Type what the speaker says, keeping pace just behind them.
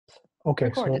Okay,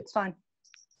 Record, so it's fine.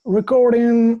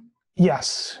 recording.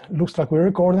 Yes, looks like we're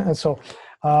recording. And so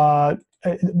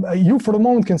you, for the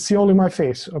moment, can see only my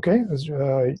face. Okay.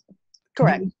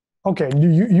 Correct. Okay.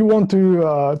 You want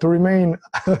to remain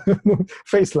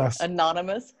faceless?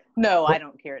 Anonymous? No, I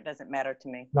don't care. It doesn't matter to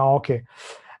me. No. Okay.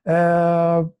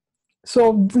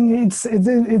 So it's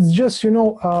just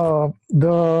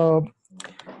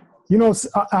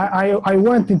I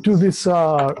went into this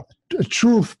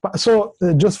truth. So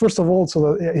just first of all, so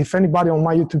that if anybody on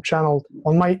my YouTube channel,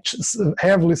 on my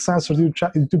heavily censored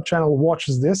YouTube channel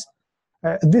watches this,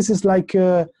 this is like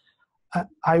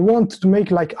I want to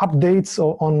make like updates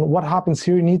on what happens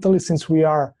here in Italy, since we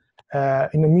are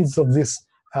in the midst of this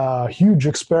huge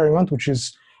experiment, which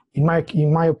is in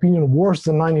my opinion worse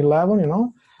than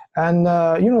 9/11. And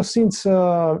since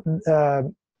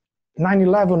 9/11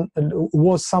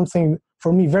 was something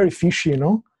for me very fishy.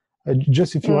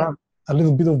 Just if you have a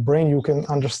little bit of brain, you can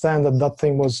understand that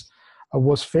thing was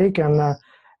fake. And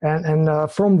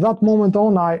from that moment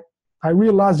on, I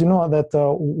realized, that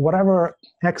whatever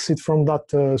exit from that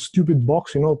stupid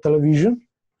box, television,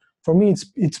 for me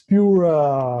it's pure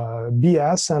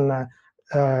BS, and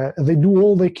they do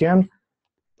all they can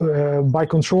by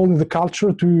controlling the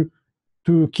culture to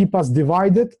keep us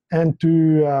divided, and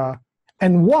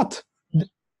what,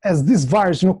 as this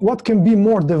virus, what can be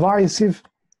more divisive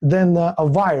than a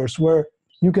virus where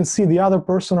you can see the other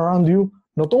person around you,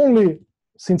 not only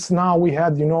since now we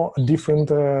had, a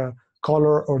different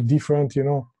color or different,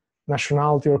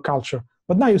 nationality or culture,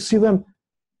 but now you see them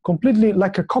completely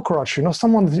like a cockroach,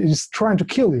 someone is trying to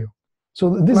kill you. So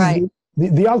this is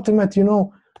the ultimate,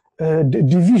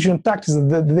 division tactics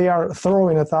that they are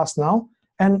throwing at us now.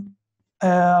 And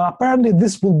apparently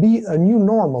this will be a new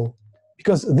normal,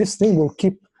 because this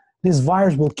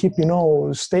virus will keep,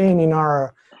 staying in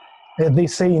our, they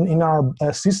say in our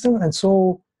system. And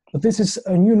so this is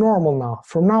a new normal now.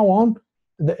 From now on,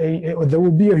 there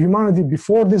will be a humanity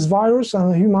before this virus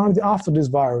and a humanity after this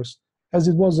virus, as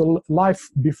it was a life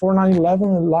before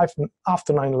 9/11 and life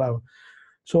after 9/11.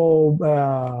 So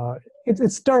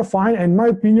it's terrifying. In my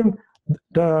opinion,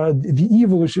 the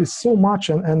evil is so much,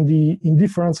 and the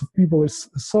indifference of people is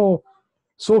so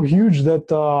huge that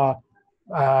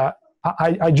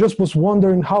I just was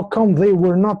wondering how come they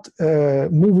were not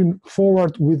moving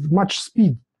forward with much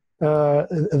speed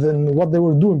than what they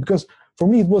were doing. Because for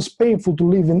me, it was painful to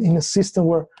live in a system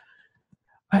where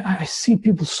I see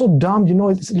people so dumb.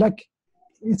 It's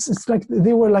like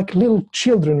they were like little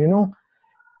children.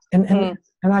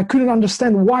 And I couldn't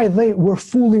understand why they were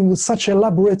fooling with such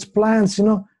elaborate plans.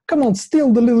 Come on, steal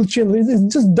the little children. It's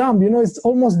just dumb. It's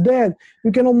almost dead.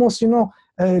 You can almost,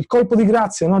 colpo di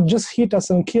grazia, not just hit us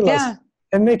and kill us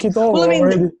and make it over. Well, I mean,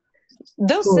 already.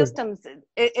 Those systems,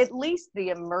 at least the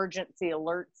emergency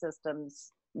alert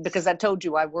systems, because I told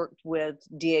you I worked with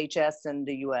DHS in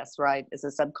the US, right, as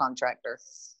a subcontractor.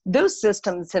 Those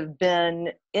systems have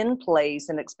been in place,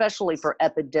 and especially for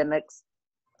epidemics,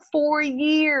 for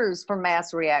years, for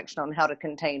mass reaction on how to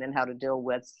contain and how to deal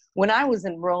with. When I was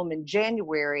in Rome in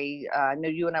January, I know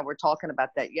you and I were talking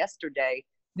about that yesterday,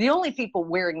 the only people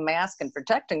wearing masks and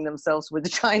protecting themselves were the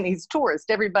Chinese tourists.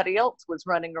 Everybody else was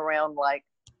running around like,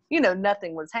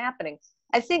 nothing was happening.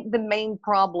 I think the main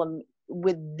problem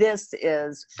with this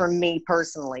is, for me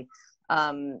personally,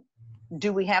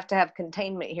 do we have to have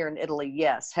containment here in Italy?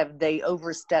 Yes. Have they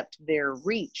overstepped their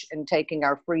reach in taking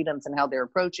our freedoms and how they're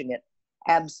approaching it?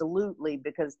 Absolutely,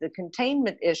 because the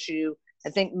containment issue,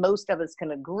 I think most of us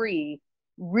can agree,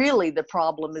 really the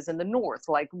problem is in the north.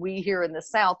 Like, we here in the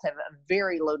south have a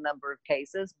very low number of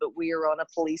cases, but we are on a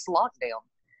police lockdown.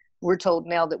 We're told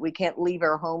now that we can't leave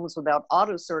our homes without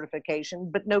auto certification,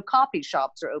 but no copy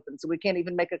shops are open, so we can't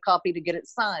even make a copy to get it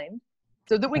signed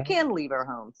so that we can leave our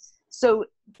homes. So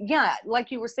yeah,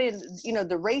 like you were saying,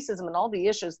 the racism and all the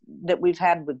issues that we've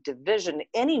had with division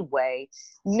anyway,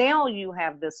 now you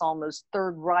have this almost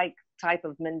Third Reich type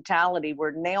of mentality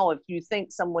where now if you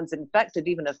think someone's infected,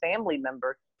 even a family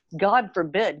member, God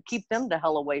forbid, keep them the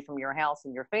hell away from your house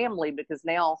and your family, because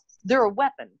now they're a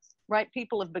weapon, right?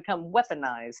 People have become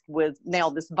weaponized with now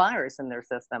this virus in their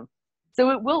system. So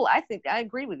it will, I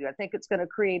agree with you. I think it's going to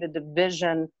create a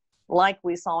division like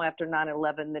we saw after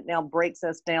 9/11 that now breaks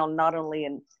us down not only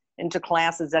into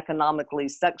classes economically,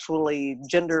 sexually,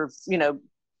 gender,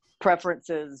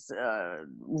 preferences,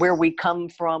 where we come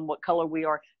from, what color we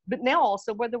are, but now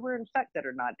also whether we're infected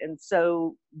or not. And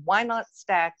so why not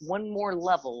stack one more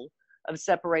level of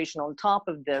separation on top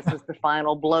of this as the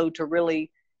final blow to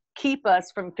really keep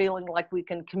us from feeling like we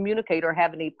can communicate or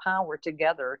have any power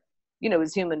together,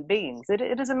 as human beings.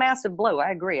 It is a massive blow.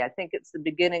 I agree. I think it's the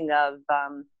beginning of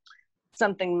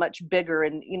something much bigger.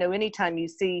 And, you know, anytime you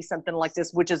see something like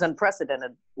this, which is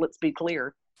unprecedented, let's be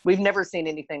clear, we've never seen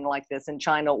anything like this in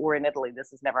China or in Italy.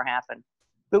 This has never happened.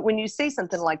 But when you see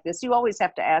something like this, you always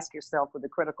have to ask yourself with a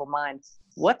critical mind,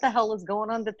 what the hell is going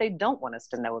on that they don't want us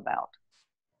to know about?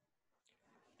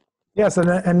 Yes,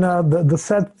 and the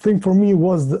sad thing for me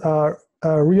was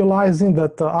realizing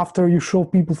that after you show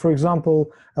people, for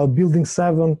example, Building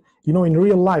 7, you know, in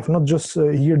real life, not just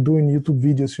here doing YouTube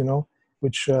videos, you know,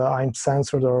 which I'm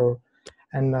censored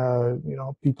and you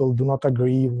know, people do not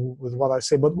agree with what I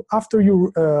say. But after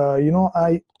you, you know,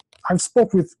 I've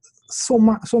spoke with so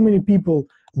many people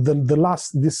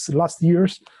these last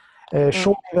years,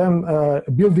 showing them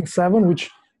Building 7,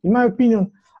 which, in my opinion,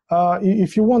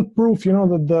 if you want proof, you know,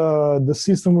 that the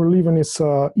system we live in is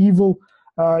evil,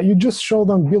 you just show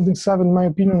them Building 7, in my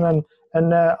opinion,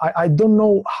 and I don't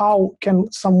know how can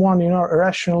someone, you know,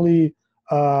 rationally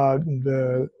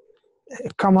come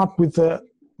up with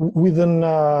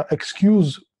an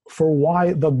excuse for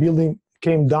why the building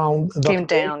came down.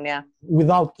 Yeah.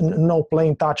 Without no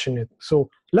plane touching it. So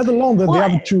let alone the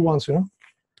other two ones, you know.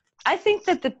 I think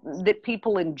that that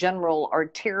people in general are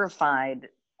terrified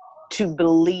to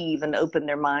believe and open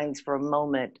their minds for a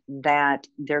moment that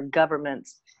their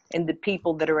governments and the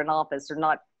people that are in office are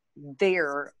not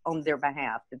there on their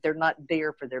behalf, that they're not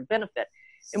there for their benefit.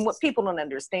 And what people don't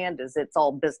understand is it's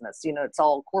all business. You know, it's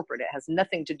all corporate. It has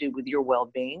nothing to do with your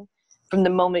well-being. From the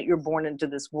moment you're born into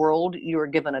this world, you are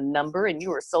given a number and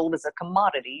you are sold as a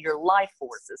commodity. Your life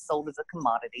force is sold as a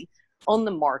commodity on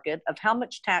the market of how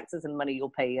much taxes and money you'll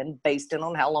pay in based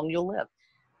on how long you'll live.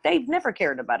 They've never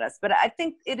cared about us. But I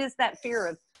think it is that fear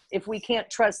of, if we can't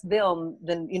trust them,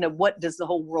 then, you know, what does the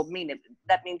whole world mean?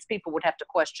 That means people would have to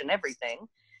question everything.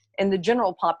 And the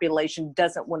general population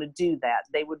doesn't want to do that.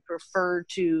 They would prefer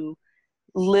to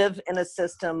live in a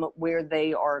system where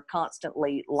they are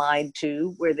constantly lied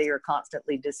to, where they are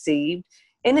constantly deceived,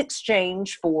 in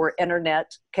exchange for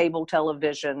internet, cable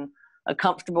television, a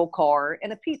comfortable car,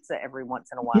 and a pizza every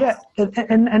once in a while. Yeah,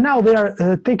 and now they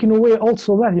are taking away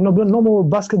also that, you know, no more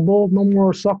basketball, no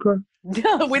more soccer.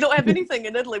 No, we don't have anything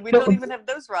in Italy. We don't even have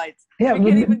those rights. Yeah, we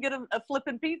can't even get a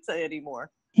flipping pizza anymore.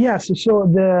 Yes, so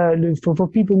for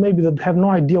people maybe that have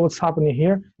no idea what's happening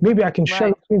here, maybe I can share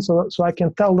the screen so I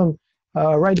can tell them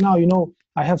right now, you know,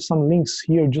 I have some links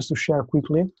here just to share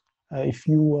quickly. If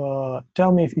you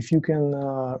tell me if you can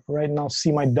right now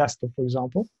see my desktop, for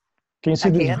example. Can you see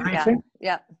this green thing?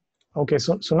 Yeah. Okay,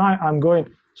 so now I'm going.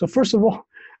 So first of all,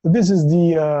 this is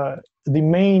the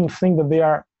main thing that they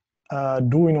are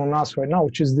doing on us right now,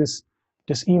 which is this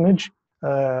image.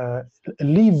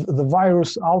 Leave the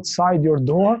virus outside your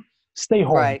door. Stay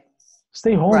home. Right.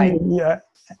 Stay home. Right. Yeah,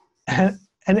 and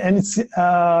it's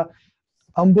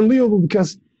unbelievable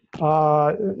because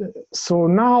so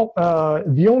now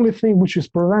the only thing which is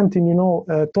preventing, you know,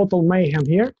 total mayhem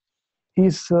here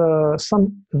is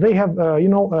they have you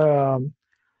know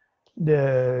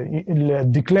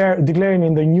declaring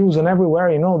in the news and everywhere,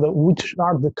 you know, which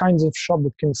are the kinds of shops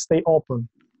that can stay open.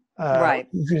 Right.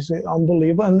 Which is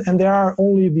unbelievable, and there are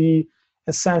only the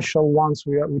essential ones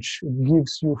which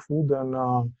gives you food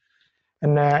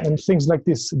and things like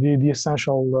this, the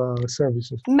essential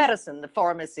services. Medicine, the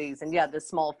pharmacies, and the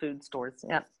small food stores.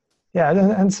 Yeah. Yeah,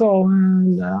 and so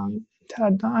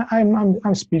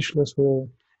I'm speechless.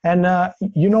 And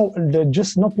you know,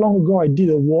 just not long ago I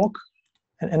did a walk,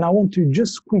 and I want to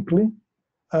just quickly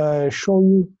show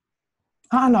you.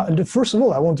 No, first of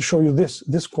all, I want to show you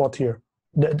this quote here.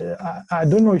 I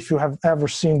don't know if you have ever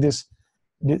seen this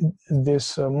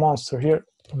monster here,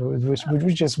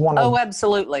 which is one. Oh,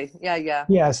 absolutely. Yeah.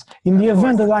 Yes. In the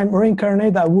event that I'm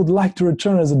reincarnated, I would like to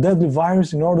return as a deadly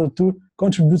virus in order to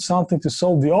contribute something to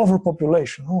solve the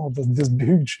overpopulation. Oh, this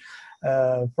huge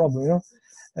problem, you know.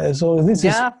 So this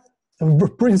is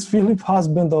Prince Philip,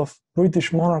 husband of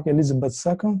British monarch Elizabeth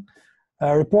II,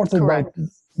 reported Correct.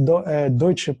 by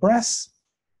Deutsche Press,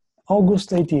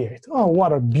 August 88. Oh,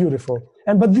 what a beautiful.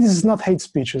 But this is not hate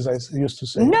speech, as I used to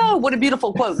say. No, what a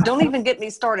beautiful quote. Don't even get me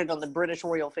started on the British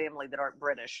royal family that aren't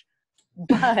British.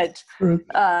 But,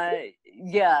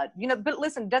 you know, but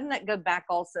listen, doesn't that go back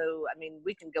also? I mean,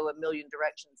 we can go a million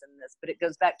directions in this, but it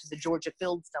goes back to the Georgia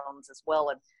Fieldstones as well.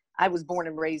 And I was born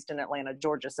and raised in Atlanta,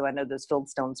 Georgia, so I know those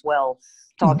Fieldstones well,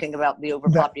 talking about the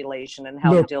overpopulation and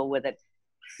how to deal with it.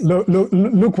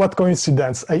 Look what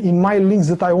coincidence. In my links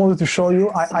that I wanted to show you,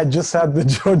 I just had the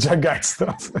Georgia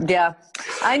Guidestones. Yeah,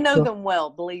 I know them well,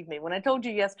 believe me. When I told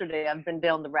you yesterday, I've been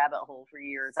down the rabbit hole for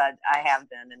years. I have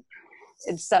been. And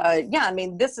it's, I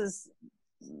mean, this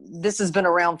has been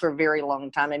around for a very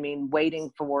long time. I mean, waiting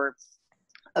for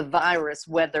a virus,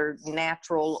 whether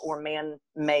natural or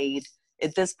man-made,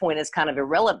 at this point is kind of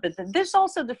irrelevant. But there's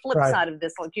also the flip side of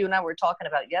this, like you and I were talking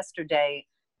about yesterday.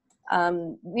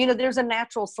 There's a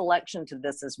natural selection to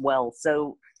this as well.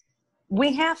 So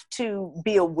we have to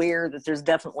be aware that there's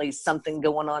definitely something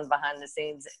going on behind the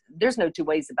scenes. There's no two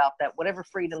ways about that. Whatever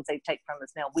freedoms they take from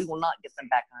us now, we will not get them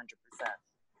back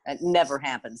 100%. It never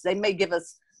happens. They may give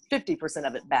us 50%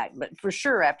 of it back, but for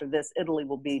sure after this, Italy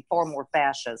will be far more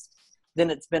fascist than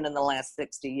it's been in the last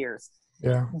 60 years.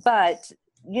 Yeah. But,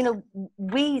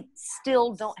 we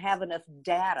still don't have enough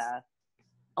data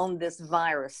on this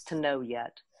virus to know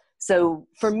yet. So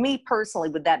for me personally,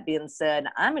 with that being said,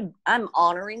 I'm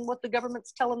honoring what the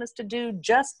government's telling us to do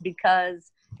just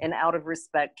because and out of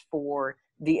respect for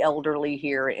the elderly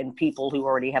here and people who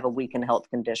already have a weakened health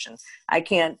condition. I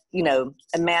can't,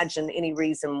 imagine any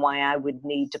reason why I would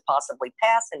need to possibly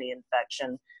pass any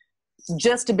infection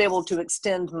just to be able to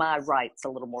extend my rights a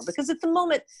little more. Because at the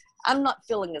moment, I'm not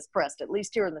feeling as pressed, at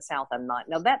least here in the South, I'm not.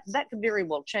 Now that could very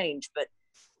well change, but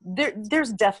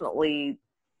there's definitely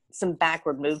some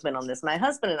backward movement on this. My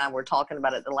husband and I were talking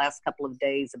about it the last couple of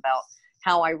days about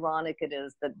how ironic it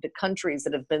is that the countries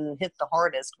that have been hit the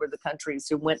hardest were the countries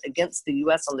who went against the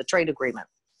U.S. on the trade agreement.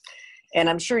 And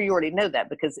I'm sure you already know that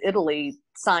because Italy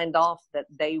signed off that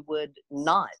they would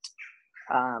not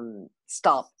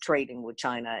stop trading with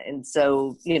China. And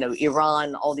so,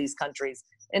 Iran, all these countries,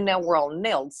 and now we're all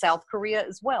nailed. South Korea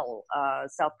as well.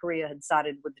 South Korea had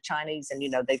sided with the Chinese and,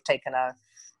 they've taken a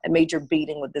major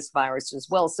beating with this virus as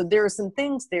well. So there are some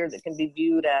things there that can be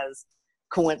viewed as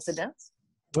coincidence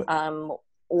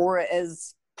or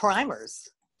as primers,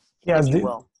 if you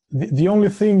will. The only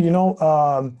thing,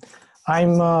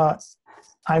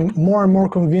 I'm more and more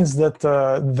convinced that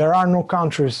there are no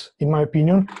countries, in my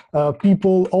opinion.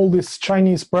 People, all this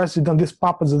Chinese president, these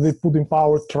puppets that they put in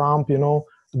power, Trump,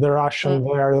 the Russian,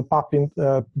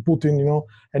 the Putin,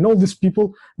 and all these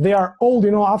people, they are all,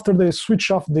 after they switch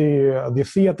off the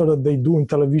theater that they do in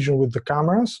television with the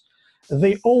cameras,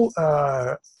 they all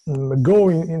go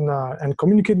in and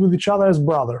communicate with each other as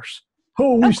brothers.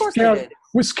 Oh,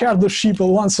 we scared the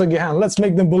sheeple once again. Let's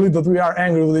make them believe that we are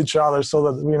angry with each other so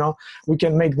that, we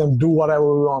can make them do whatever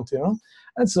we want,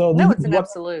 And so it's an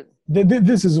absolute.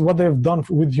 This is what they've done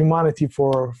with humanity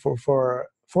for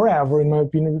forever, in my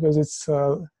opinion, because it's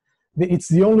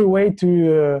the only way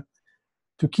to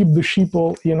keep the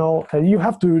sheeple, you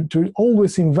have to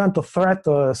always invent a threat,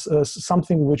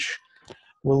 something which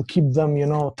will keep them,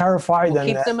 terrified and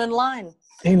keep them in line.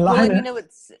 Well,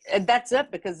 that's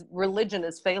it, because religion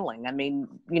is failing. I mean,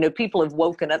 people have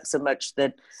woken up so much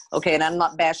that, okay, and I'm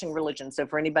not bashing religion. So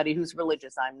for anybody who's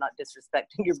religious, I'm not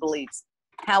disrespecting your beliefs.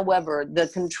 However, the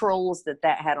controls that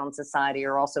had on society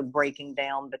are also breaking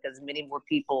down because many more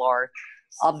people are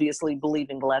obviously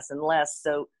believing less and less.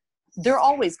 So they're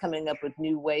always coming up with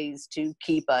new ways to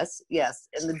keep us, yes,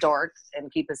 in the dark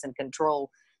and keep us in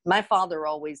control. My father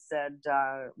always said,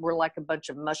 we're like a bunch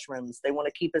of mushrooms. They want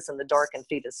to keep us in the dark and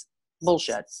feed us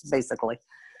bullshit, basically,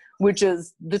 which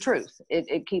is the truth.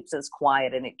 It keeps us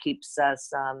quiet and it keeps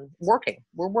us working.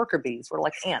 We're worker bees. We're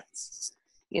like ants.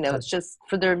 It's just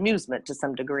for their amusement to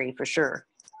some degree, for sure.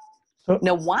 So,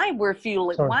 now, why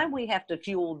we have to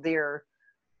fuel their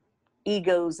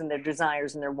egos and their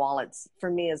desires and their wallets, for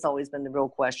me, has always been the real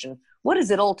question. What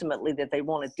is it ultimately that they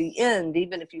want at the end,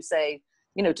 even if you say,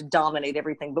 to dominate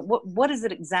everything, but what is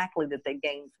it exactly that they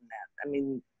gain from that? I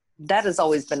mean, that has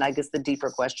always been, I guess, the deeper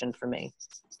question for me.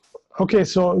 Okay,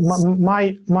 so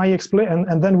my explain,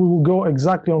 and then we will go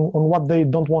exactly on what they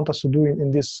don't want us to do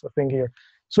in this thing here.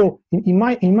 So in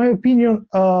my opinion,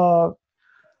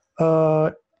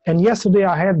 and yesterday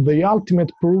I had the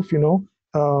ultimate proof, and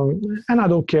I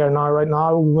don't care now. Right now,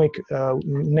 I will make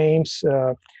names,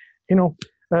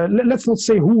 let's not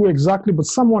say who exactly, but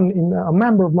someone a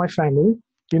member of my family,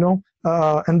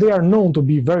 and they are known to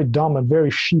be very dumb and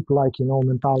very sheep-like,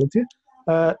 mentality.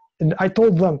 And I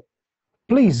told them,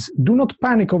 please do not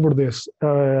panic over this.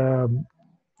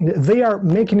 They are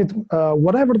making it,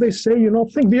 whatever they say,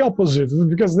 think the opposite,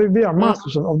 because they are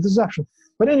masters of deception.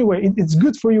 But anyway, it's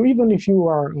good for you, even if you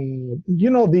are,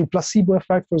 the placebo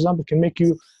effect, for example, can make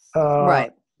you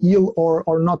ill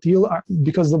or not ill,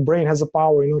 because the brain has a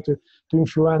power, to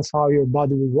influence how your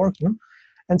body will work,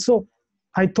 And so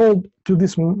I told to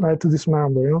this member,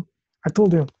 I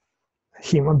told him,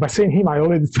 and by saying him, I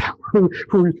already tell who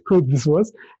this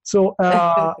was. So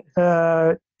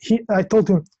I told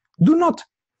him, do not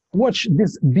watch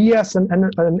this BS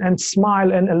and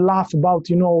smile and laugh about,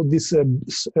 this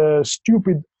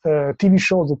stupid TV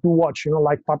shows that you watch,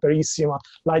 like Paperissima,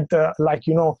 what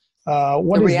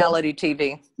the reality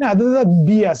TV. Yeah, that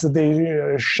BS that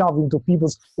they shove into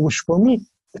people's, which for me,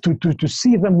 to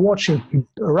see them watching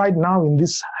right now in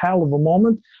this hell of a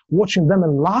moment, watching them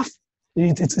and laugh,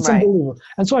 it's Right. unbelievable.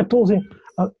 And so I told him,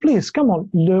 please come on,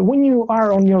 when you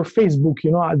are on your Facebook,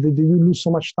 you you lose so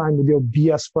much time with your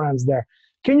BS friends there.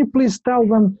 Can you please tell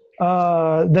them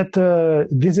that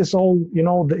this is all,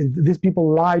 these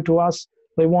people lie to us.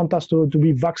 They want us to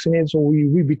be vaccinated, so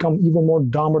we become even more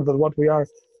dumber than what we are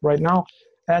right now.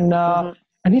 And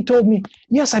he told me,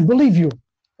 yes, I believe you.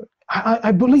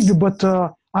 I believe you, but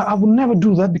I will never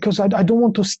do that because I don't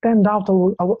want to stand out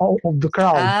of the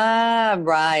crowd. Ah,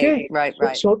 right, Okay? right.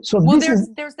 So Well, this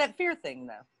there's that fear thing,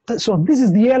 though. so this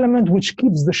is the element which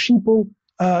keeps the sheeple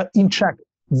in check.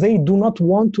 They do not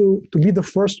want to be the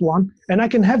first one. And I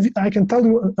can tell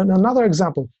you another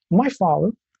example. My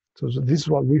father, so this is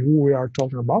who we are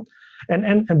talking about.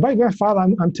 And by my father,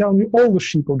 I'm telling you all the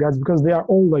sheeple guys, because they are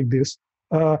all like this.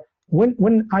 I'm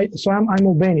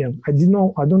Albanian. I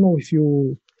don't know if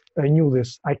you knew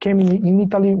this. I came in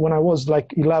Italy when I was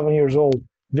like 11 years old,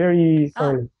 very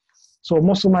early. So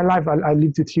most of my life I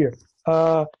lived it here.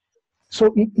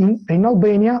 So in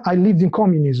Albania, I lived in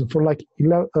communism for like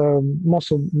 10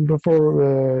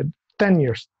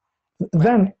 years. Right.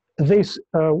 Then they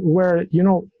were,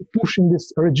 pushing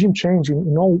this regime change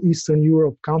in all Eastern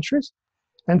Europe countries.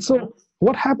 And so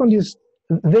what happened is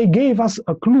they gave us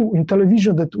a clue in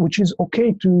television which is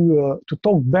okay to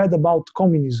talk bad about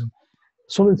communism.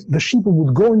 So that the sheep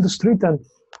would go in the street and,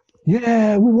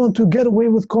 yeah, we want to get away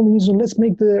with communism. Let's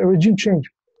make the regime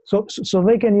change. So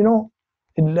they can,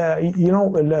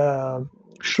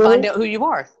 show, find out who you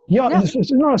are. Yeah. So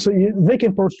they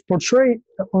can portray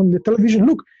on the television.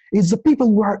 Look, it's the people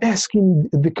who are asking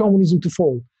the communism to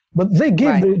fall, but they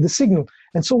gave the signal.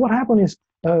 And so what happened is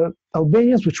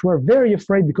Albanians, which were very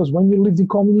afraid, because when you lived in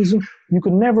communism, you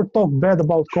could never talk bad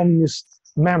about communist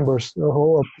members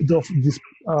of this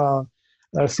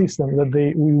system that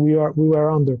we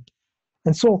were under.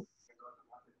 And so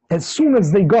as soon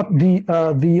as they got the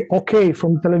okay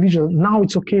from television, now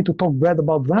it's okay to talk bad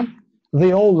about them,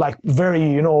 they all, like,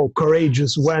 very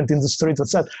courageous, went in the street and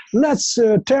said, let's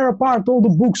tear apart all the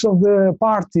books of the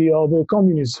party of the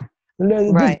communists.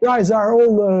 These guys are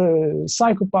all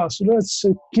psychopaths. Let's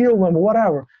kill them,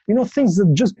 whatever. Things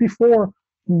that just before,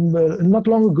 not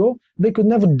long ago, they could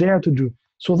never dare to do.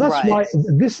 So that's why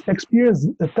this experience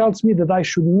tells me that I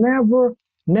should never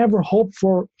hope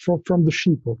from the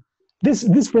sheeple.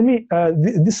 This for me,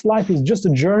 this life is just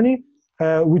a journey,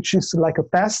 which is like a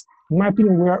test. In my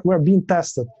opinion, we're being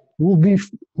tested. Will we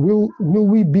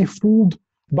be fooled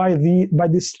by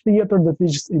this theater that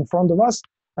is in front of us?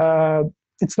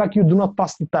 It's like you do not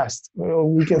pass the test.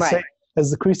 We can say, as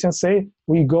the Christians say,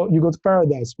 you go to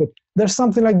paradise. But there's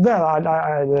something like that.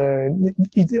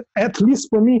 At least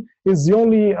for me, is the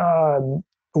only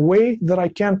way that I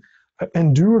can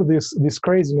endure this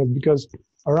craziness, because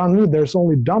around me there's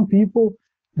only dumb people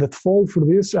that fall for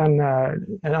this, and I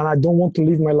don't want to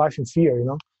live my life in fear.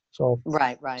 So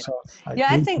right. So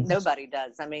I think nobody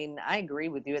does. I mean, I agree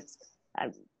with you.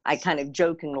 I kind of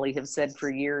jokingly have said for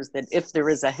years that if there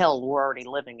is a hell, we're already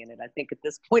living in it. I think at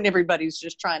this point, everybody's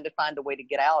just trying to find a way to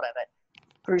get out of it,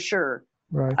 for sure.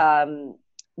 Right.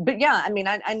 But yeah, I mean,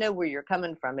 I know where you're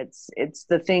coming from. It's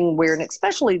the thing where, and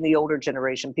especially in the older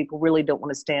generation, people really don't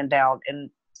want to stand out,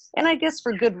 and I guess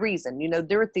for good reason.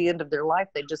 They're at the end of their life.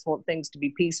 They just want things to be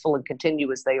peaceful and continue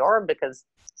as they are, because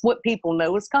what people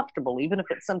know is comfortable. Even if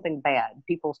it's something bad,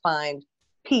 people find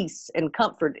peace and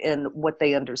comfort in what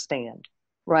they understand,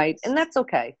 right? And that's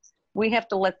okay. We have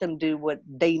to let them do what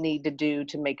they need to do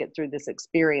to make it through this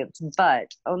experience.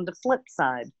 But on the flip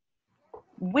side,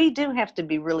 we do have to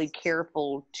be really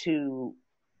careful to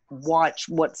watch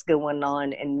what's going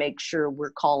on and make sure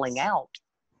we're calling out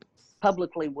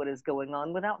publicly what is going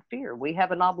on without fear. We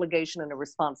have an obligation and a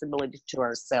responsibility to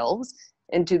ourselves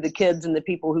and to the kids and the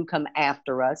people who come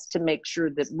after us to make sure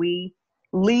that we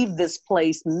leave this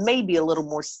place maybe a little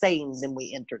more sane than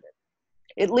we entered it.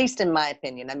 At least in my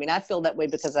opinion. I mean, I feel that way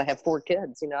because I have 4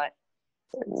 kids.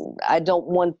 I don't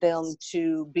want them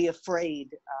to be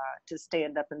afraid to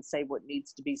stand up and say what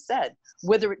needs to be said.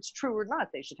 Whether it's true or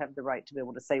not, they should have the right to be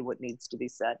able to say what needs to be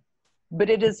said. But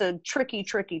it is a tricky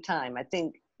time. I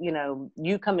think,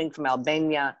 you coming from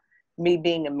Albania, me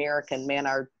being American, man,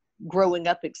 our growing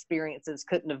up experiences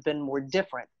couldn't have been more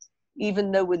different.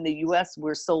 Even though in the US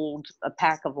we're sold a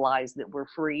pack of lies that we're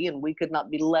free, and we could not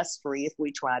be less free if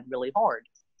we tried really hard.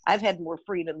 I've had more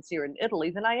freedoms here in Italy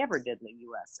than I ever did in the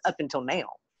US up until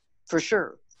now, for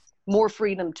sure. More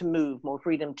freedom to move, more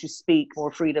freedom to speak,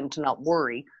 more freedom to not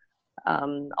worry.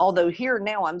 Although here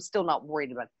now I'm still not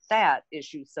worried about that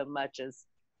issue so much as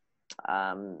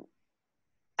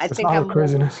I think I'm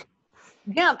craziness.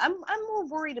 Yeah, I'm more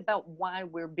worried about why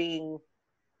we're being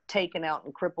taken out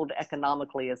and crippled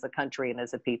economically as a country and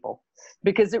as a people,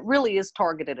 because it really is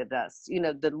targeted at us. You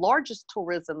know, the largest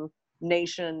tourism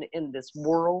nation in this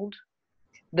world,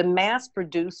 the mass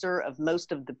producer of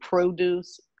most of the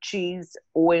produce, cheese,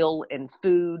 oil, and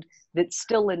food that's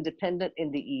still independent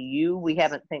in the EU. We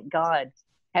haven't, thank God,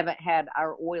 haven't had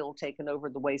our oil taken over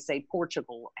the way, say,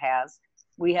 Portugal has.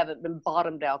 We haven't been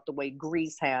bottomed out the way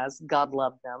Greece has. God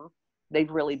love them. They've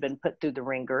really been put through the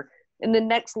ringer. And the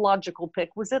next logical pick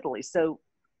was Italy. So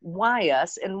why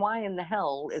us, and why in the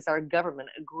hell is our government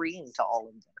agreeing to all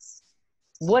of this?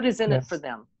 What is in it for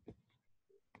them?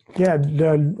 Yeah,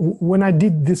 when I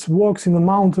did these walks in the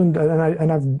mountain,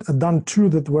 and I've done two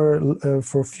that were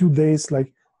for a few days,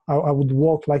 like I would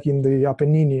walk like in the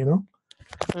Apennine, you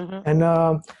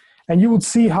know, and you would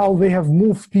see how they have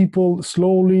moved people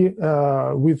slowly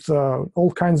with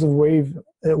all kinds of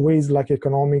ways like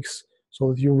economics.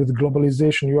 So that you, with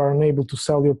globalization, you are unable to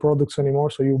sell your products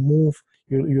anymore. So you move,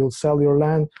 you'll sell your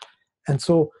land, and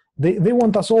so they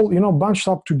want us all, you know, bunched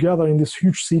up together in these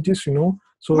huge cities, you know,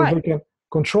 so that they can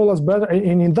control us better.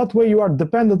 And in that way, you are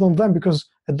dependent on them, because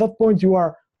at that point you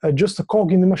are just a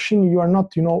cog in the machine. You are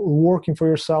not, you know, working for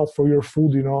yourself, for your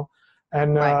food, you know,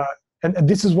 and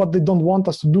this is what they don't want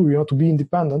us to do, you know, to be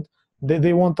independent.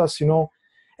 They want us, you know,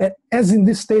 as in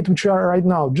this state which we are right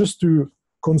now, just to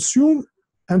consume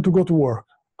and to go to work.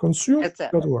 Consume,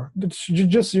 go to work. It's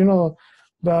just, you know,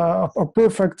 a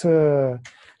perfect.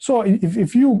 So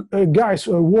if you guys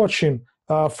are watching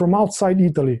from outside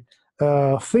Italy,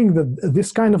 think that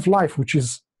this kind of life, which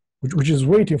is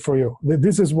waiting for you,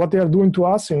 this is what they are doing to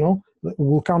us, you know,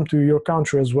 will come to your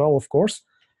country as well, of course.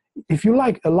 If you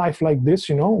like a life like this,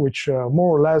 you know, which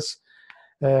more or less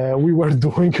we were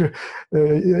doing,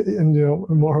 and, you know,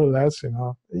 more or less, you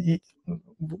know,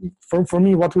 for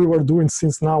me, what we were doing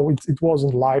since now, it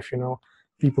wasn't life, you know,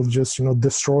 people just, you know,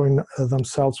 destroying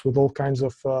themselves with all kinds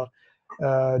of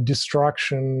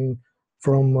distraction,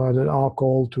 from the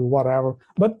alcohol to whatever.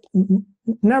 But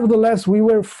nevertheless, we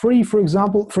were free. For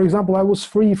example, I was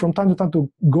free from time to time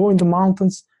to go in the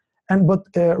mountains. But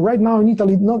right now in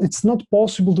Italy, it's not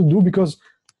possible to do, because,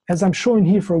 as I'm showing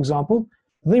here, for example,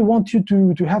 they want you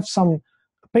to have some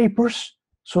papers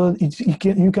so that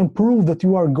you can prove that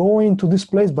you are going to this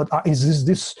place. But is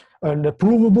this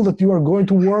provable that you are going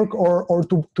to work or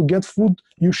to get food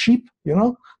you ship, you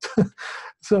know?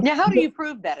 So yeah, how do you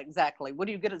prove that exactly? What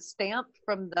do you get, a stamp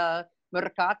from the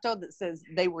Mercato that says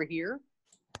they were here?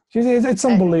 It's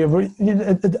unbelievable.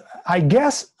 I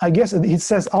guess it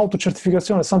says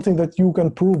auto-certification, something that you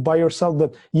can prove by yourself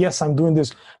that, yes, I'm doing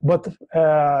this. But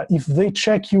if they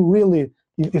check you really,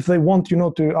 if they want, you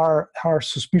know, are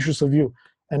suspicious of you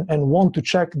and want to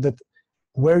check that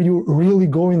where you really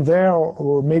going there,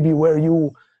 or maybe where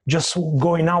you just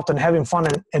going out and having fun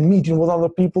and meeting with other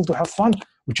people to have fun,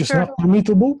 which is not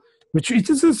permittable, which it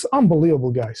is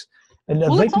unbelievable, guys. And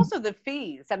well, it's also the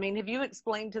fees. I mean, have you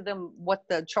explained to them what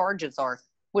the charges are?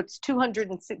 What's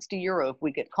 €260 if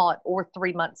we get caught, or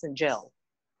 3 months in jail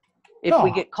if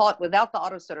we get caught without the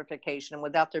auto certification and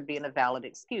without there being a valid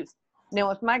excuse.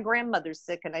 Now, if my grandmother's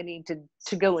sick and I need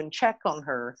to go and check on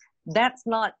her, that's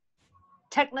not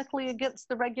technically against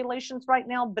the regulations right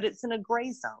now, but it's in a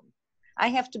gray zone. I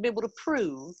have to be able to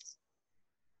prove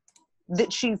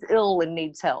that she's ill and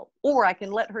needs help, or I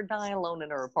can let her die alone in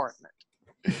her apartment.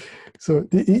 So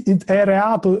it è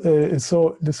reato,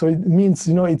 so it means,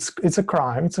 you know, it's a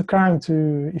crime. It's a crime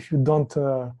if you don't,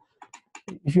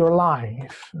 if you're lying,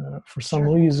 if for some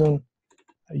reason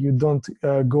you don't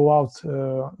go out,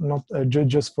 not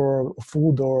just for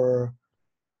food or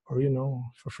you know,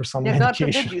 for some medication.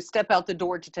 God forbid you step out the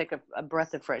door to take a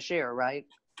breath of fresh air, right?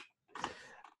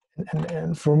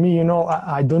 And for me, you know,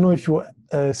 I don't know if you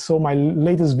saw my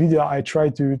latest video. I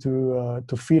tried to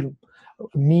film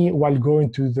me while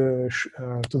going to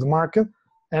the market,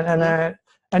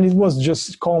 and it was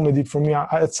just comedy for me.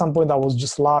 At some point, I was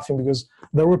just laughing because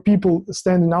there were people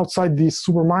standing outside the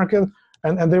supermarket,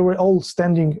 and they were all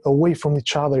standing away from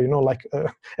each other. You know, like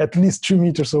at least 2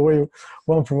 meters away,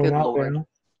 one from another. You know?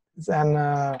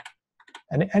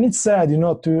 And it's sad, you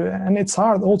know, and it's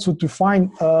hard also to find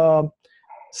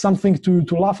something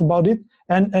to laugh about it.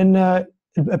 And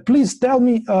please tell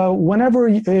me whenever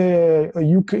you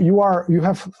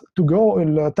have to go,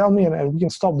 and tell me, and we can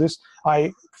stop this.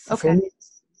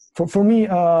 For me,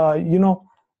 you know,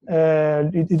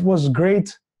 it was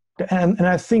great And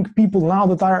I think people now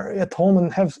that are at home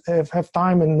and have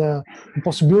time and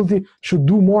possibility should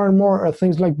do more and more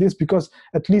things like this, because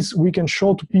at least we can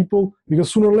show to people,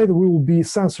 because sooner or later we will be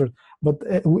censored, but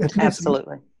at least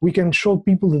Absolutely. we can show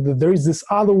people that there is this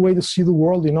other way to see the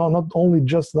world, you know, not only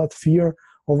just that fear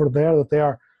over there that they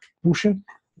are pushing.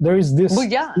 There is this. Well,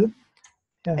 yeah.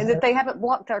 And that they haven't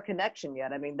blocked our connection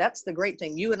yet. I mean, that's the great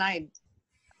thing. You and I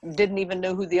didn't even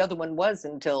know who the other one was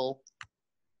until,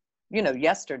 you know,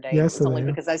 yesterday. It was only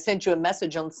because I sent you a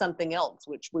message on something else,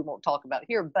 which we won't talk about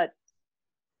here. But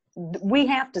we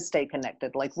have to stay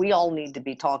connected. Like, we all need to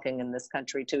be talking in this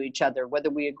country to each other, whether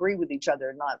we agree with each other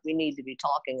or not. We need to be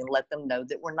talking and let them know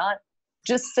that we're not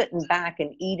just sitting back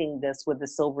and eating this with a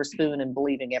silver spoon and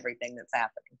believing everything that's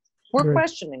happening. We're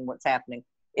questioning what's happening.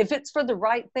 If it's for the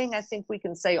right thing, I think we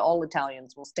can say all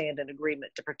Italians will stand in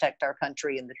agreement to protect our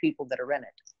country and the people that are in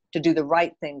it, to do the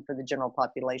right thing for the general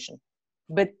population.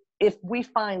 But if we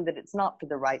find that it's not for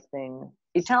the right thing,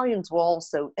 Italians will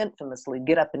also infamously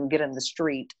get up and get in the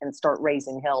street and start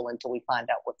raising hell until we find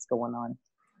out what's going on.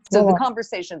 So the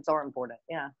conversations are important.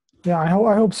 Yeah. Yeah, I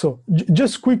hope so.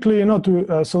 Just quickly, you know,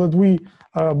 to so that we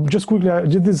just quickly.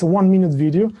 This is a 1 minute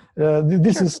video.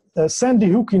 This is Sandy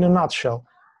Hook in a nutshell.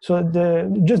 So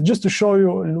just to show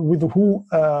you with who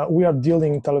we are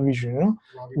dealing in television, you know,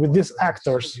 with these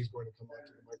actors. He's going to come out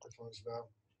to the microphones now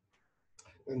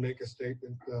and make a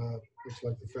statement. Looks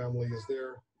like the family is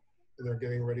there, and they're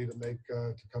getting ready to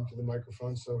come to the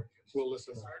microphone. So we'll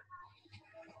listen.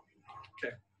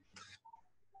 Okay.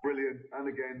 Brilliant. And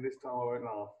again, this time I won't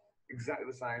laugh. Exactly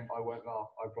the same. I won't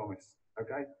laugh. I promise.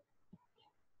 Okay.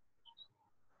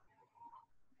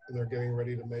 And they're getting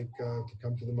ready to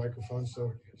come to the microphone.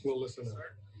 So we'll listen.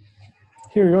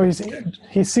 Here you go.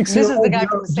 He's 6 years old. This is the guy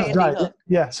from Sandy Hook.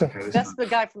 Yeah. So that's the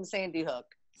guy from Sandy Hook.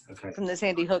 Okay. From the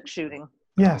Sandy Hook shooting.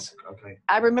 Yes. Okay.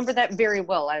 I remember that very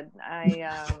well. I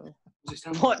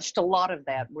watched a lot of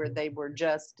that where they were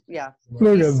just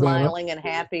smiling and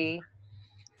happy.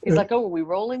 He's like, "Oh, are we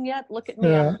rolling yet? Look at me.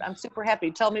 I'm super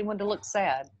happy. Tell me when to look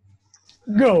sad."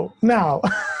 Go now.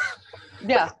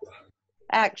 Yeah.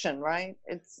 Action, right?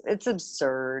 It's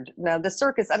absurd. Now the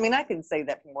circus, I mean, I can say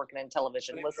that from working in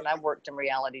television. Listen, I've worked in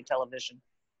reality television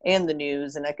and the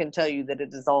news, and I can tell you that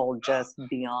it is all just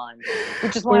beyond,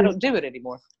 which is why I don't do it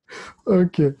anymore.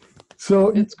 Okay. So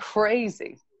it's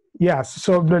crazy. Yes.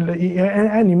 So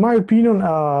and in my opinion,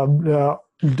 all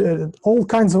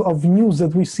kinds of news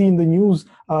that we see in the news,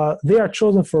 they are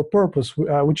chosen for a purpose,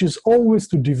 which is always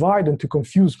to divide and to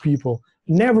confuse people.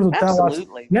 Never to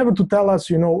tell us,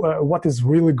 you know, what is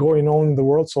really going on in the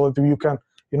world, so that you can,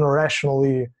 you know,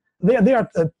 rationally. They are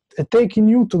taking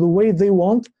you to the way they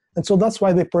want, and so that's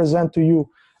why they present to you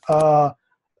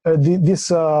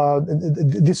this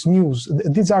news.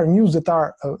 These are news that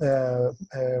are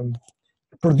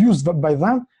produced by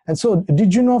them. And so,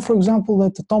 did you know, for example,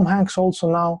 that Tom Hanks also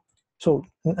now? So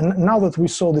now that we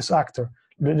saw this actor,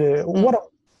 what?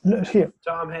 Here.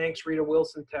 Tom Hanks, Rita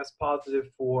Wilson test positive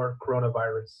for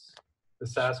coronavirus. The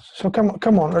SARS. So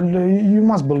come on, you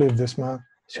must believe this, man.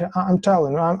 I'm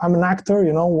telling you, I'm an actor,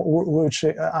 you know, which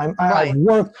I've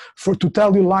worked to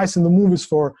tell you lies in the movies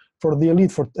for the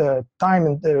elite for time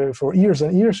and for years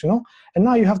and years, you know. And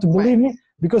now you have to believe me,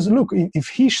 because look, if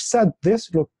he said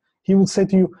this, look, he would say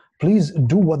to you, please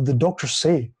do what the doctors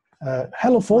say.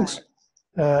 Hello, folks.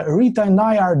 Rita and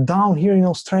I are down here in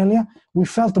Australia. We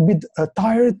felt a bit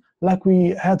tired, like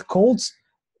we had colds,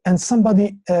 and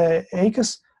somebody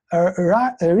aches.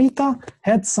 Rita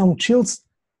had some chills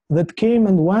that came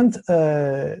and went,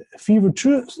 fever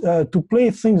too, to play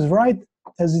things right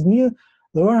as it needed.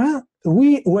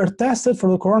 We were tested for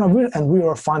the coronavirus and we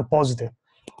were found positive.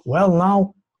 Well,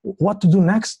 now, what to do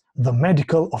next? The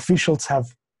medical officials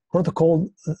have protocol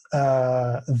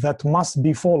that must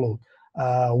be followed.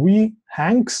 We,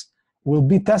 Hanks, will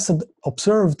be tested,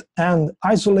 observed, and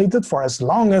isolated for as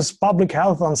long as public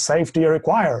health and safety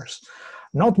requires.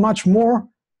 Not much more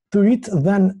to it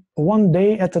than 1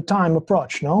 day at a time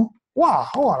approach, no? Wow,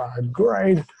 what a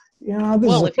great, you know, this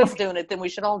well, is if he's doing it, then we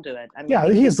should all do it. I mean,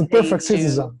 yeah, he's the perfect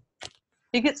citizen.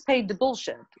 He gets paid to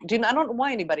bullshit. I don't know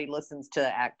why anybody listens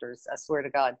to actors, I swear to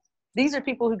God. These are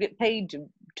people who get paid to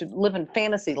live in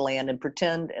fantasy land and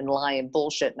pretend and lie and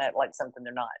bullshit and act like something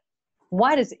they're not.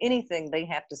 Why does anything they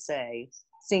have to say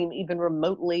seem even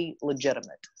remotely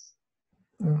legitimate?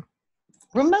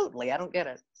 Remotely, I don't get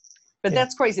it. But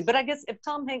that's crazy. But I guess if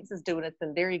Tom Hanks is doing it,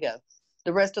 then there you go.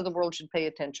 The rest of the world should pay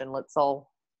attention. Let's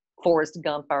all Forrest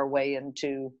Gump our way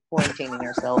into quarantining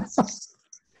ourselves.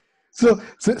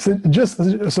 Just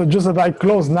that I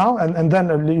close now, and then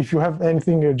if you have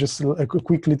anything, just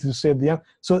quickly to say at the end.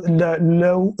 So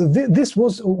this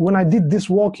was when I did this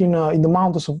walk in the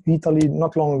mountains of Italy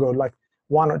not long ago, like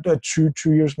 1 or 2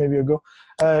 years maybe ago,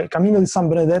 Camino di San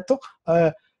Benedetto.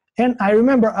 And I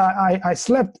remember I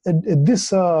slept at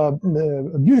this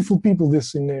beautiful people,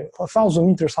 this in 1,000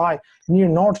 meters high near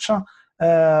Norcia.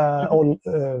 Or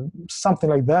something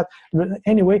like that.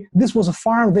 Anyway, this was a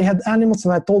farm. They had animals,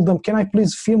 and I told them, "Can I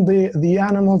please film the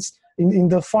animals in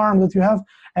the farm that you have?"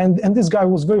 And this guy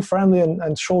was very friendly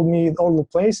and showed me all the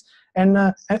place.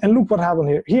 And look what happened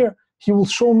here. Here he will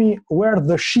show me where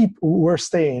the sheep were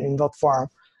staying in that farm.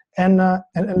 And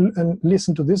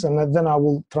listen to this, and then I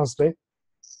will translate.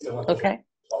 Okay.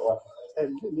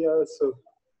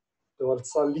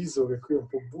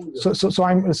 So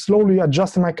I'm slowly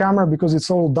adjusting my camera because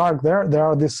it's all dark there. There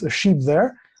are these sheep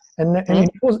there, and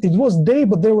it was day,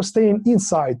 but they were staying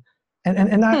inside.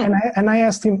 And I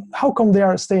asked him, how come they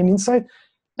are staying inside?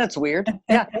 That's weird.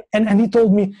 Yeah. And he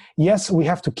told me, yes, we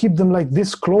have to keep them like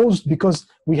this closed because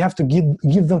we have to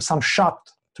give them some shot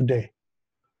today.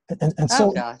 And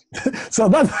so, so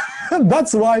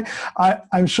that's why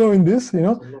I'm showing this,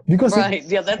 because right.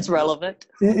 Yeah, that's relevant.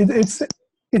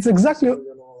 It's exactly.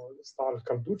 Stava al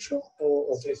calduccio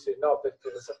o... Sì, no,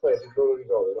 perché lo sapere il loro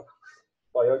ricovero.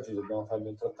 Poi oggi dobbiamo fargli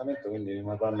un trattamento, quindi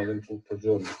rimarranno dentro tutto il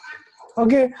giorno.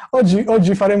 Ok,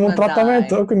 oggi faremo un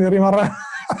trattamento, quindi rimarrà.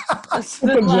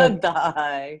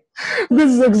 Dai.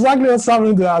 This is exactly what's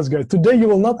happening to us, guys. Today you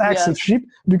will not access sheep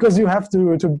because you have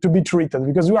to be treated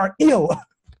because you are ill.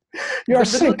 You are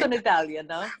sick. Benvenuto in Italia,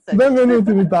 no?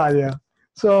 Benvenuto in Italia.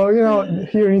 So,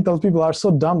 here in Italy, people are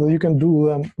so dumb that you can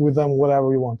do with them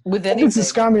whatever you want. With anything, this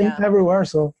is coming everywhere,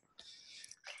 so.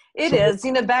 It is.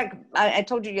 I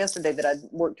told you yesterday that I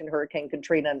worked in Hurricane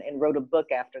Katrina and wrote a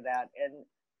book after that. And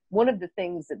one of the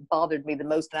things that bothered me the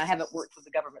most, and I haven't worked with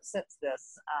the government since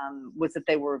this, was that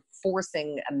they were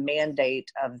forcing a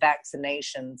mandate of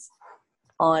vaccinations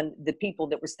on the people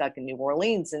that were stuck in New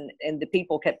Orleans. And the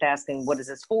people kept asking, what is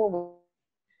this for?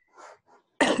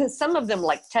 Some of them,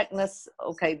 like tetanus,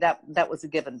 okay, that was a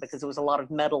given because there was a lot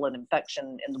of metal and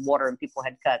infection in the water and people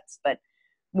had cuts. But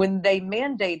when they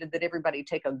mandated that everybody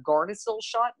take a Gardasil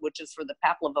shot, which is for the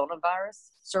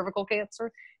papillomavirus, cervical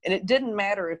cancer, and it didn't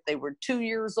matter if they were 2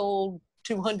 years old,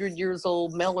 200 years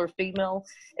old, male or female,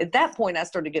 at that point I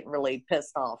started getting really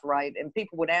pissed off, right? And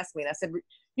people would ask me, and I said,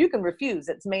 you can refuse,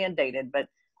 it's mandated, but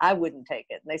I wouldn't take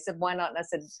it. And they said, why not? And I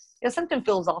said, something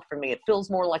feels off for me. It feels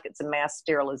more like it's a mass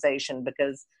sterilization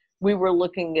because we were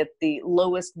looking at the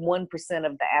lowest 1%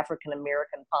 of the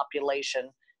African-American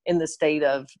population in the state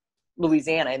of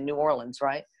Louisiana and New Orleans,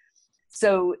 right?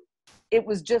 So it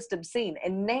was just obscene.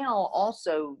 And now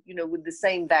also, with the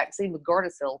same vaccine with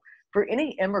Gardasil, for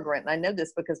any immigrant, and I know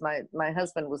this because my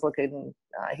husband was looking,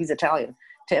 he's Italian,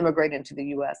 to immigrate into the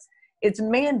U.S., it's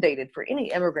mandated for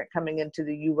any immigrant coming into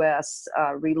the U.S.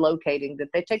 Relocating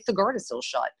that they take the Gardasil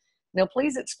shot. Now,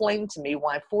 please explain to me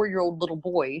why a 4-year-old little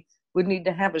boy would need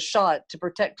to have a shot to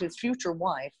protect his future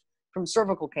wife from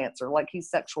cervical cancer, like he's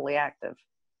sexually active.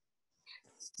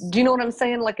 Do you know what I'm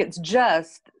saying? Like, it's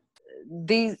just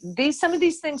some of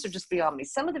these things are just beyond me.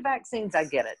 Some of the vaccines, I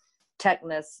get it.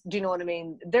 Tetanus, do you know what I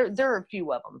mean? There are a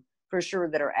few of them for sure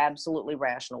that are absolutely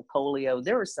rational. Polio,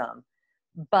 there are some,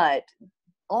 but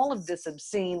all of this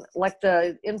obscene, like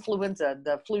the influenza,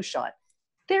 the flu shot,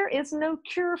 there is no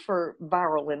cure for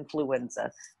viral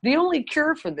influenza. The only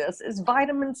cure for this is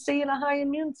vitamin C and a high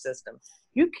immune system.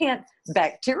 You can't,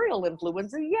 bacterial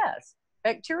influenza, yes.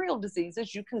 Bacterial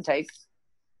diseases you can take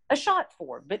a shot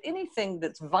for, but anything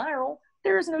that's viral,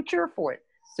 there is no cure for it.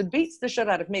 So it beats the shit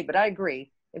out of me, but I agree.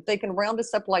 If they can round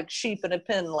us up like sheep in a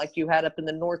pen like you had up in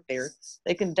the north there,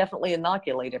 they can definitely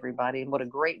inoculate everybody, and what a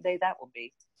great day that will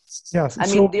be. Yes. I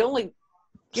mean, the only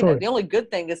good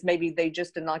thing is maybe they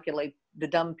just inoculate the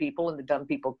dumb people and the dumb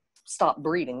people stop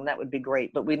breeding. That would be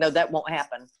great, but we know that won't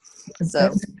happen.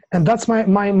 So, and that's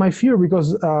my fear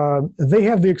because they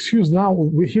have the excuse now.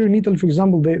 Here in Italy, for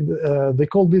example, they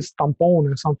call this tampon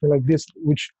or something like this.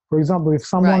 Which, for example, if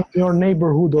someone in your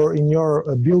neighborhood or in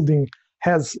your building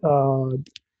is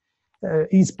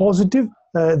positive,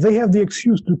 they have the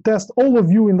excuse to test all of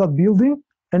you in that building.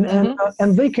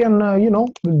 And they can,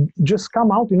 just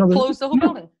come out, close the whole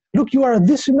building. Look, you are a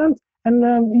dissident and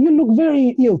you look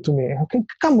very ill to me. Okay,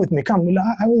 come with me, come.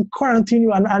 I will quarantine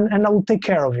you and I will take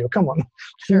care of you. Come on.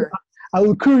 Sure. I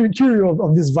will cure you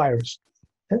of this virus.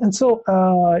 And so,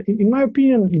 in my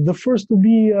opinion, the first to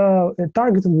be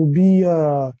targeted will be,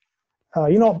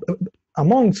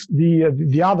 amongst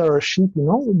the other sheep,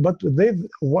 but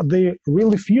what they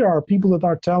really fear are people that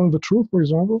are telling the truth, for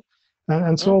example.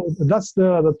 And so that's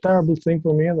the terrible thing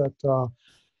for me, that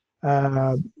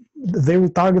they will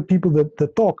target people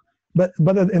that talk.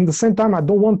 But at the same time, I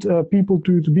don't want people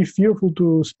to be fearful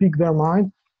to speak their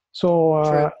mind.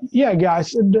 So yeah,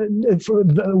 guys,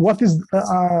 what is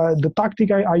the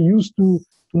tactic I use to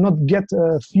not get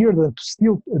feared and to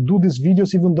still do these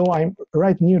videos, even though I'm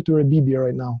right near to Rebibbia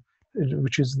right now,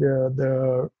 which is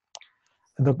the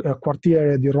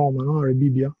quartiere di Roma, no?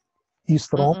 Rebibbia,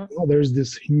 East Rome. There's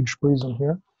this huge prison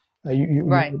here. You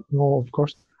know, of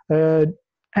course. And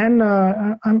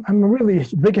I'm really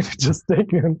thinking just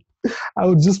taking. I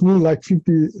would just move like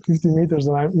 50 meters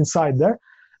and I'm inside there.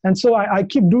 And so I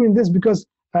keep doing this because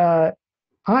I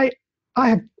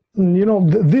have, you know,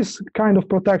 this kind of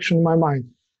protection in my mind.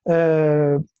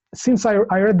 Since I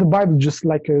read the Bible, just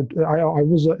like I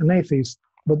was an atheist,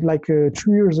 but like 2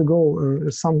 years ago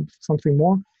or something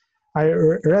more, I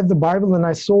read the Bible and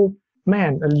I saw,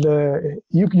 man,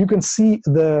 you can see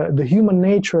the human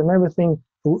nature and everything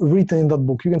written in that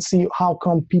book. You can see how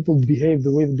come people behave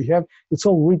the way they behave. It's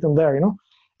all written there, you know.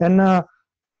 And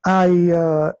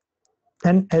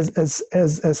and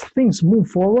as things move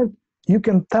forward, you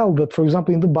can tell that, for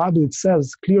example, in the Bible it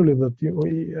says clearly that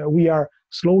we are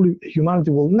slowly, humanity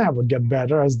will never get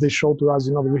better, as they show to us.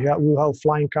 You know, we'll have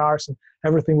flying cars and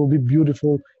everything will be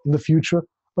beautiful in the future.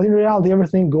 But in reality,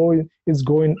 everything is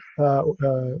going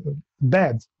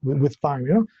bad with time,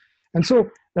 you know. And so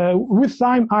with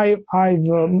time,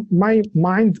 my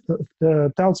mind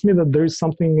tells me that there is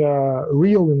something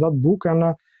real in that book,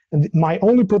 and my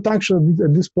only protection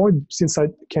at this point, since I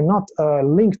cannot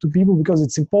link to people, because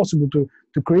it's impossible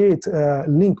to create a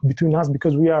link between us,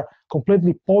 because we are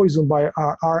completely poisoned by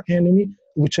our enemy,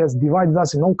 which has divided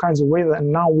us in all kinds of ways, and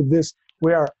now with this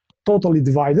we are totally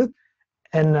divided.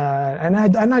 And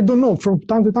I don't know, from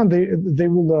time to time they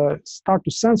will start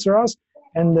to censor us,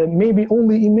 and maybe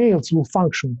only emails will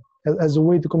function as a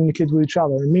way to communicate with each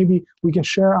other, and maybe we can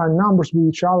share our numbers with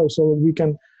each other so that we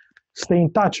can stay in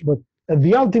touch. But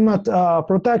the ultimate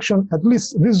protection, at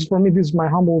least this is for me, this is my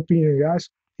humble opinion, guys,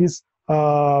 is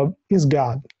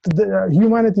God.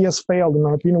 Humanity has failed, in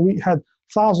my opinion. We had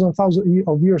thousands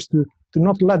of years to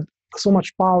not let so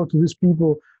much power to these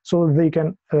people, so that they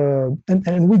can,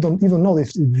 and we don't even know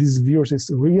if this virus is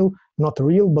real, not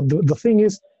real, but the thing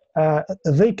is,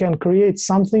 they can create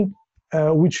something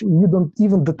which you don't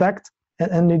even detect,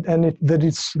 that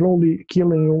it's slowly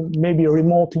killing you, maybe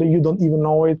remotely, you don't even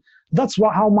know it. That's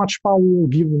how much power we will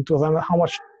give to them, how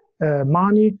much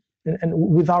money, and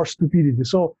with our stupidity.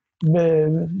 So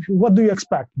what do you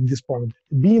expect at this point?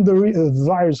 Being the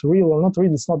virus real or not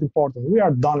real, it's not important. We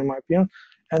are done, in my opinion.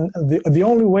 And the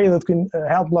only way that can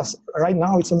help us right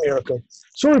now, it's a miracle.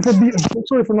 Sorry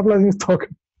for not letting you talk.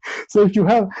 So if you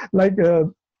have like,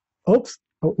 oops,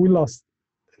 we lost.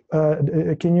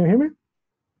 Can you hear me?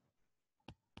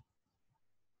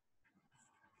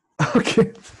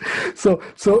 Okay, so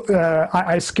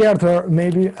I scared her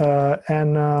maybe,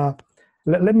 and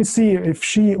let me see if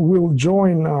she will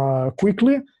join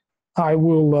quickly. I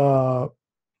will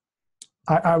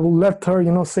let her,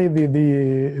 you know, say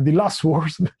the last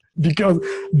words, because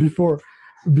before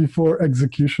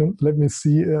execution. Let me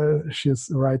see.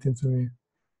 She's writing to me.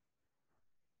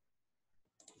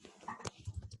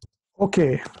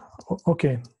 Okay.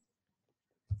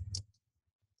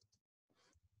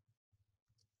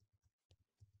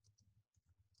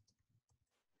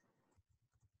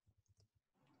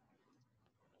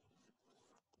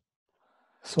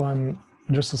 So I'm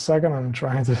just a second. I'm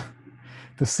trying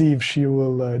to see if she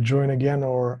will join again,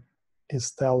 or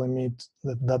is telling me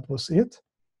that was it.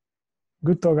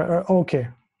 Good talk. Okay.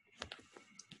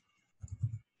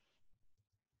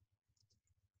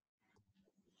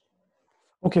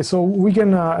 Okay, so we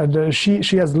can.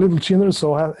 She has little children,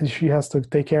 so she has to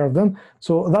take care of them.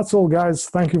 So that's all, guys.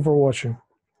 Thank you for watching.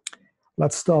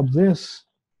 Let's stop this.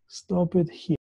 Stop it here.